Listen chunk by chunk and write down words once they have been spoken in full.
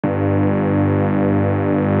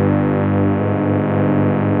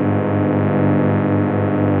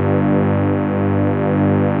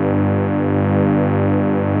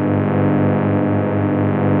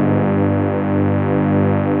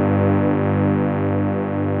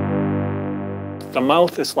The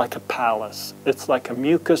mouth is like a palace. It's like a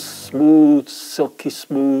mucous, smooth, silky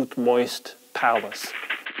smooth, moist palace.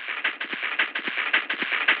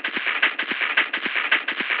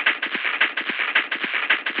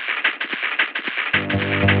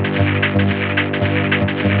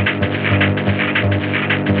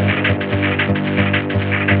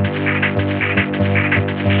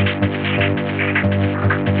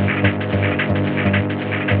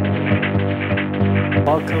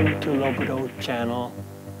 Welcome to Lohbado channel,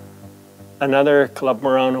 another Club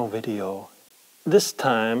Morano video. This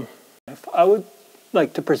time, I would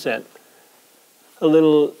like to present a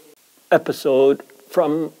little episode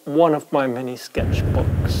from one of my many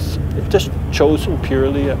sketchbooks. It's just chosen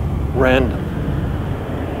purely at random.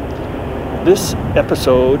 This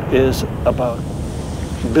episode is about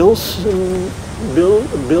Bilson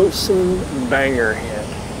Bangerhead.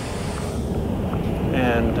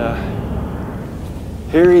 And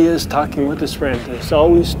here he is talking with his friend. There's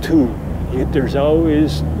always two. There's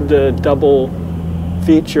always the double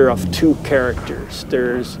feature of two characters.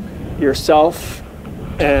 There's yourself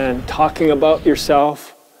and talking about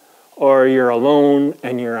yourself, or you're alone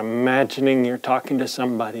and you're imagining you're talking to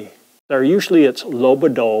somebody. Or usually it's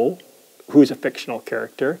Lohbado, who's a fictional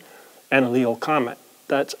character, and Leo Comet.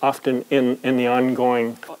 That's often in the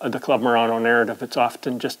ongoing, the Club Morano narrative, it's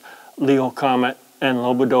often just Leo Comet and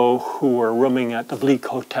Lohbado, who were rooming at the Bleak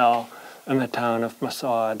Hotel in the town of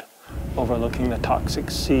Masad, overlooking the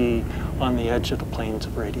toxic sea on the edge of the plains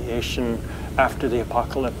of radiation after the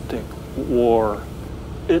apocalyptic war.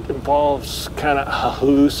 It involves kind of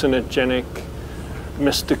hallucinogenic,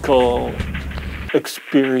 mystical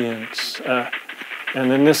experience.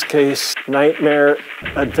 And in this case, nightmare,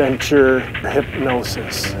 adventure,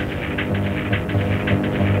 hypnosis.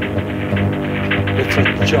 It's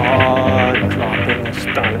a jaw-dropping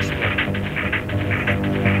astonishment.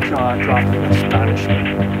 Jaw-dropping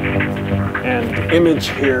astonishment. And the image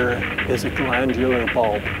here is a glandular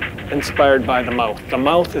bulb inspired by the mouth. The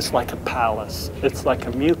mouth is like a palace. It's like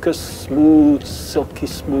a mucous, smooth, silky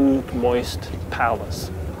smooth, moist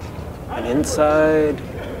palace. And inside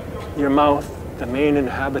your mouth, the main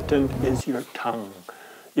inhabitant is your tongue.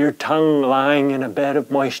 Your tongue lying in a bed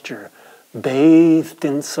of moisture, bathed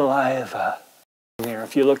in saliva. There,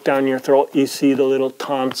 if you look down your throat, you see the little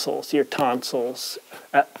tonsils, your tonsils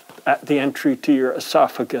at the entry to your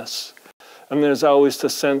esophagus. And there's always the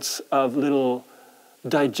sense of little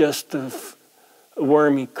digestive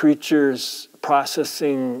wormy creatures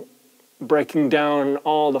processing, breaking down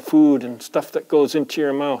all the food and stuff that goes into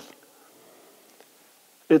your mouth.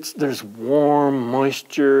 There's warm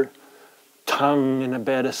moisture, tongue in a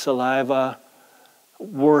bed of saliva,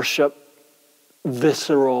 worship,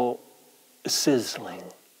 visceral sizzling.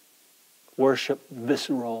 Worship,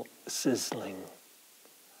 visceral sizzling.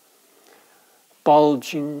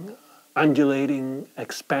 Bulging, undulating,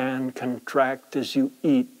 expand, contract as you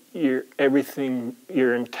eat. Everything,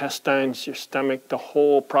 your intestines, your stomach, the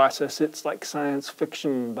whole process. It's like science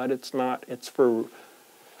fiction, but it's not. It's for...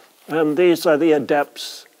 these are the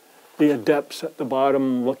adepts at the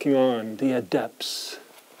bottom looking on, the adepts.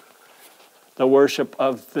 The worship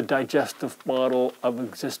of the digestive model of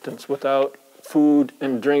existence. Without food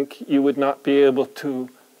and drink, you would not be able to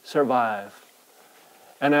survive.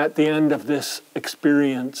 And at the end of this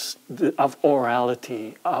experience of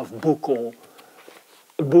orality, of buccal,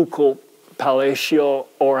 palatio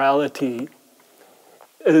orality,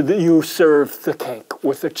 you serve the cake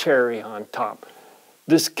with a cherry on top.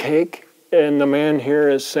 This cake, and the man here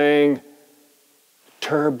is saying,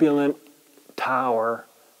 turbulent tower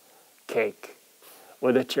cake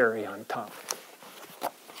with a cherry on top.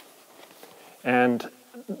 And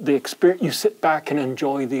the experience, you sit back and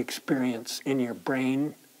enjoy the experience in your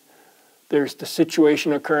brain. There's the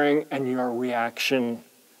situation occurring and your reaction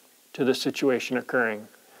to the situation occurring.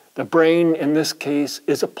 The brain, in this case,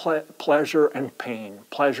 is a pleasure and pain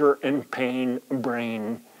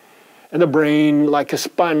brain. And the brain, like a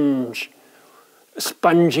sponge,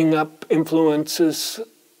 sponging up influences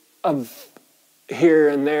of here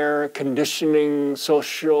and there, conditioning,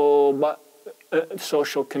 social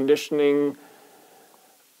conditioning,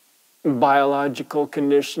 biological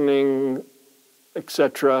conditioning,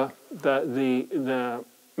 etc., the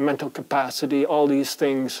mental capacity, all these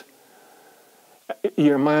things.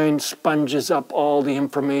 Your mind sponges up all the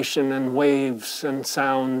information and waves and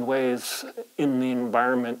sound waves in the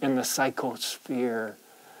environment, in the psychosphere.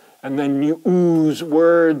 And then you ooze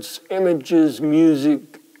words, images,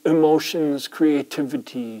 music, emotions,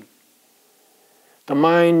 creativity. The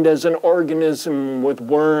mind as an organism with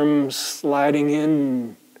worms sliding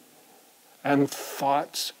in and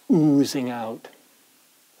thoughts oozing out.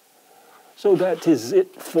 So that is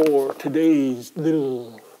it for today's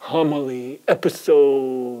little homily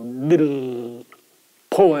episode, little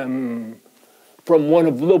poem from one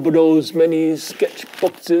of Lohbado's many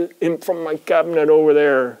sketchbooks from my cabinet over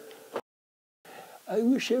there. I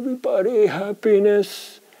wish everybody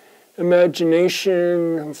happiness,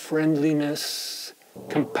 imagination, friendliness,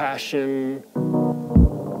 compassion,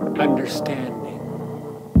 understanding.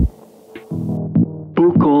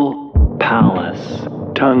 Buccal palace,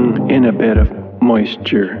 tongue in a bit of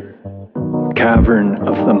moisture, cavern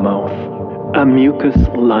of the mouth, a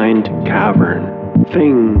mucus-lined cavern.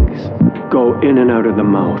 Things go in and out of the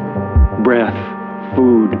mouth, breath,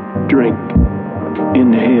 food, drink,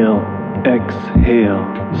 inhale, exhale,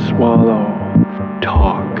 swallow,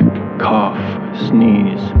 talk, cough,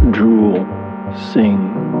 sneeze, drool, sing,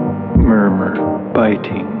 murmur,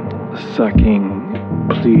 biting, sucking,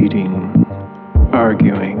 pleading,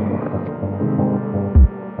 arguing.